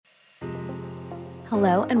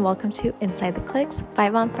Hello and welcome to Inside the Clicks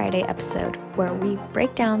 5 on Friday episode, where we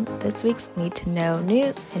break down this week's need to know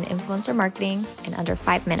news in influencer marketing in under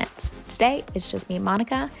 5 minutes. Today is just me,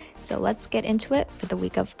 Monica, so let's get into it for the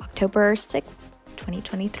week of October 6th,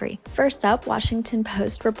 2023. First up, Washington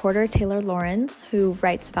Post reporter Taylor Lorenz, who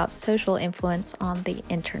writes about social influence on the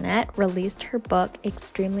internet, released her book,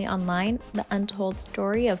 Extremely Online: The Untold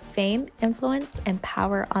Story of Fame, Influence, and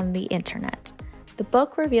Power on the Internet. The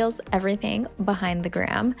book reveals everything behind the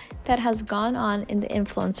gram that has gone on in the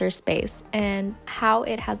influencer space and how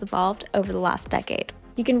it has evolved over the last decade.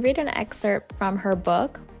 You can read an excerpt from her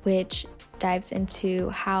book, which dives into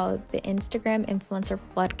how the Instagram influencer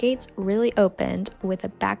floodgates really opened with a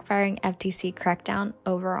backfiring FTC crackdown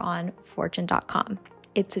over on Fortune.com.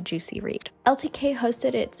 It's a juicy read. LTK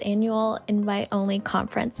hosted its annual invite-only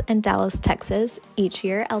conference in Dallas, Texas. Each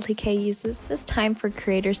year, LTK uses this time for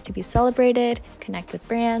creators to be celebrated, connect with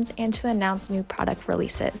brands, and to announce new product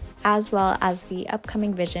releases, as well as the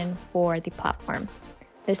upcoming vision for the platform.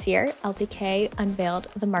 This year, LTK unveiled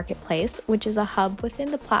the Marketplace, which is a hub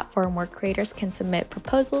within the platform where creators can submit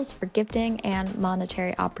proposals for gifting and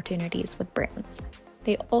monetary opportunities with brands.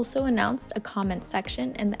 They also announced a comment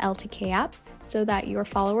section in the LTK app so that your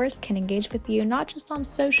followers can engage with you not just on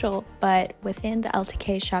social, but within the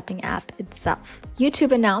LTK shopping app itself.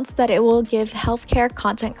 YouTube announced that it will give healthcare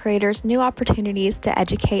content creators new opportunities to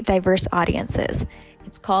educate diverse audiences.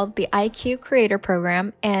 It's called the IQ Creator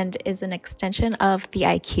Program and is an extension of the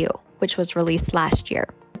IQ, which was released last year.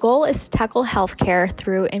 The goal is to tackle healthcare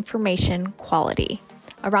through information quality.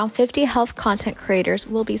 Around 50 health content creators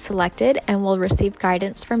will be selected and will receive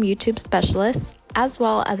guidance from YouTube specialists, as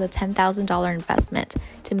well as a $10,000 investment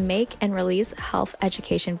to make and release health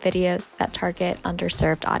education videos that target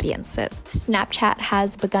underserved audiences. Snapchat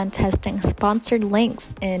has begun testing sponsored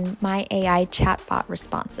links in My AI chatbot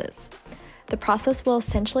responses. The process will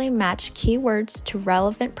essentially match keywords to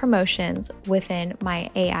relevant promotions within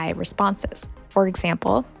My AI responses. For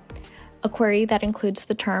example, a query that includes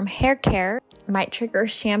the term hair care might trigger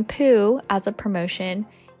shampoo as a promotion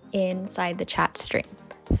inside the chat stream.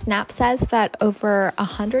 Snap says that over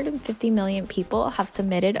 150 million people have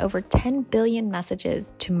submitted over 10 billion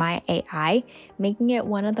messages to My AI, making it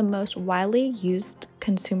one of the most widely used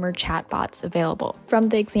consumer chatbots available. From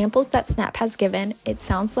the examples that Snap has given, it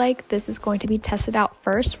sounds like this is going to be tested out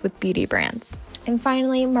first with beauty brands. And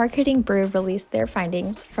finally, Marketing Brew released their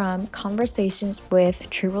findings from conversations with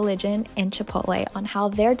True Religion and Chipotle on how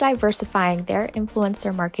they're diversifying their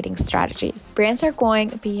influencer marketing strategies. Brands are going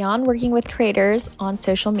beyond working with creators on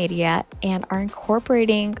social media and are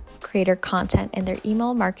incorporating creator content in their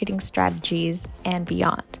email marketing strategies and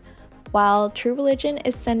beyond. While True Religion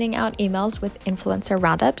is sending out emails with influencer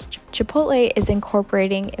roundups, Chipotle is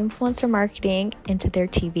incorporating influencer marketing into their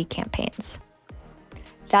TV campaigns.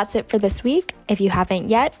 That's it for this week. If you haven't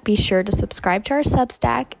yet, be sure to subscribe to our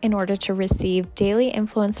Substack in order to receive daily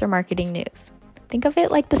influencer marketing news. Think of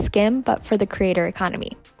it like The Skim, but for the creator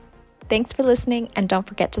economy. Thanks for listening, and don't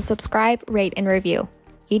forget to subscribe, rate, and review.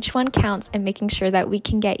 Each one counts in making sure that we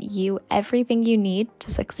can get you everything you need to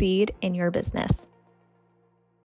succeed in your business.